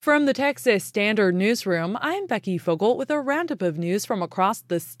From the Texas Standard Newsroom, I'm Becky Fogel with a roundup of news from across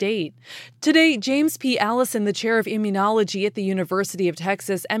the state. Today, James P. Allison, the chair of immunology at the University of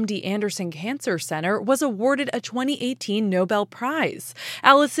Texas MD Anderson Cancer Center, was awarded a 2018 Nobel Prize.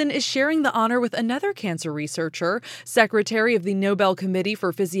 Allison is sharing the honor with another cancer researcher. Secretary of the Nobel Committee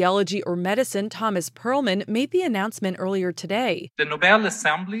for Physiology or Medicine, Thomas Perlman, made the announcement earlier today. The Nobel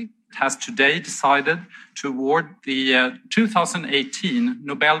Assembly has today decided to award the 2018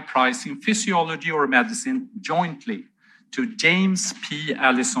 Nobel Prize in Physiology or Medicine jointly to James P.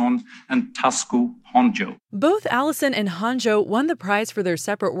 Allison and Tasco Honjo. Both Allison and Honjo won the prize for their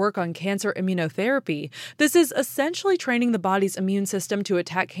separate work on cancer immunotherapy. This is essentially training the body's immune system to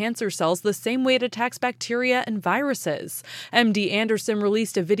attack cancer cells the same way it attacks bacteria and viruses. MD Anderson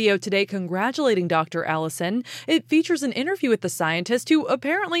released a video today congratulating Dr. Allison. It features an interview with the scientist, who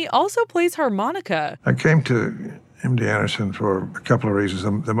apparently also plays harmonica. I came to MD Anderson for a couple of reasons.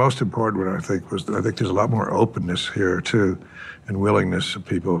 The most important one, I think there's a lot more openness here too, and willingness of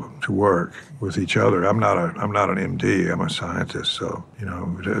people to work with each other. I'm not an MD. I'm a scientist, so we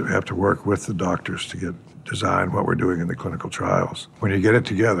have to work with the doctors to design what we're doing in the clinical trials. When you get it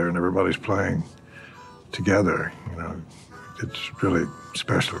together and everybody's playing together, it's really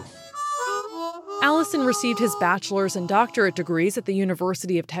special. Allison received his bachelor's and doctorate degrees at the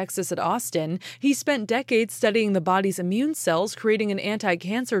University of Texas at Austin. He spent decades studying the body's immune cells, creating an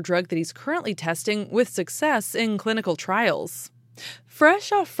anti-cancer drug that he's currently testing with success in clinical trials.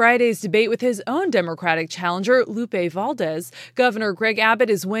 Fresh off Friday's debate with his own Democratic challenger, Lupe Valdez, Governor Greg Abbott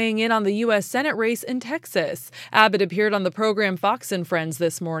is weighing in on the U.S. Senate race in Texas. Abbott appeared on the program Fox and Friends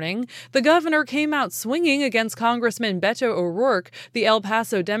this morning. The governor came out swinging against Congressman Beto O'Rourke, the El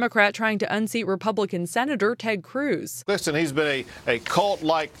Paso Democrat trying to unseat Republican Senator Ted Cruz. Listen, he's been a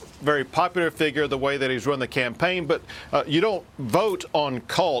cult-like, very popular figure the way that he's run the campaign, but you don't vote on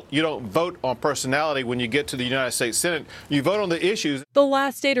cult. You don't vote on personality when you get to the United States Senate. You vote on the issues. The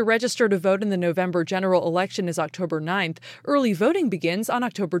last day to register to vote in the November general election is October 9th. Early voting begins on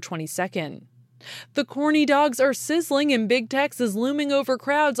October 22nd. The corny dogs are sizzling and Big Tex is looming over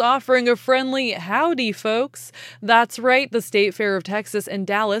crowds, offering a friendly howdy, folks. That's right, the State Fair of Texas in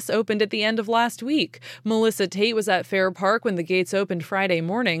Dallas opened at the end of last week. Melissa Tate was at Fair Park when the gates opened Friday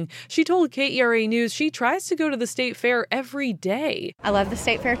morning. She told KERA News she tries to go to the State Fair every day. I love the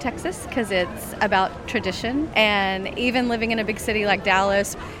State Fair of Texas because it's about tradition, and even living in a big city like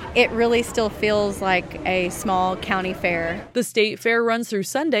Dallas, it really still feels like a small county fair. The State Fair runs through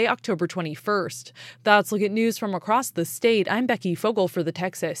Sunday, October 21st. That's Look at News from across the state. I'm Becky Fogel for the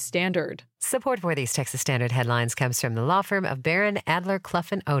Texas Standard. Support for these Texas Standard headlines comes from the law firm of Barron, Adler, Clough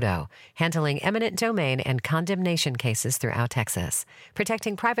 & Odo, handling eminent domain and condemnation cases throughout Texas,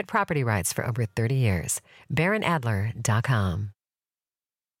 protecting private property rights for over 30 years. BarronAdler.com.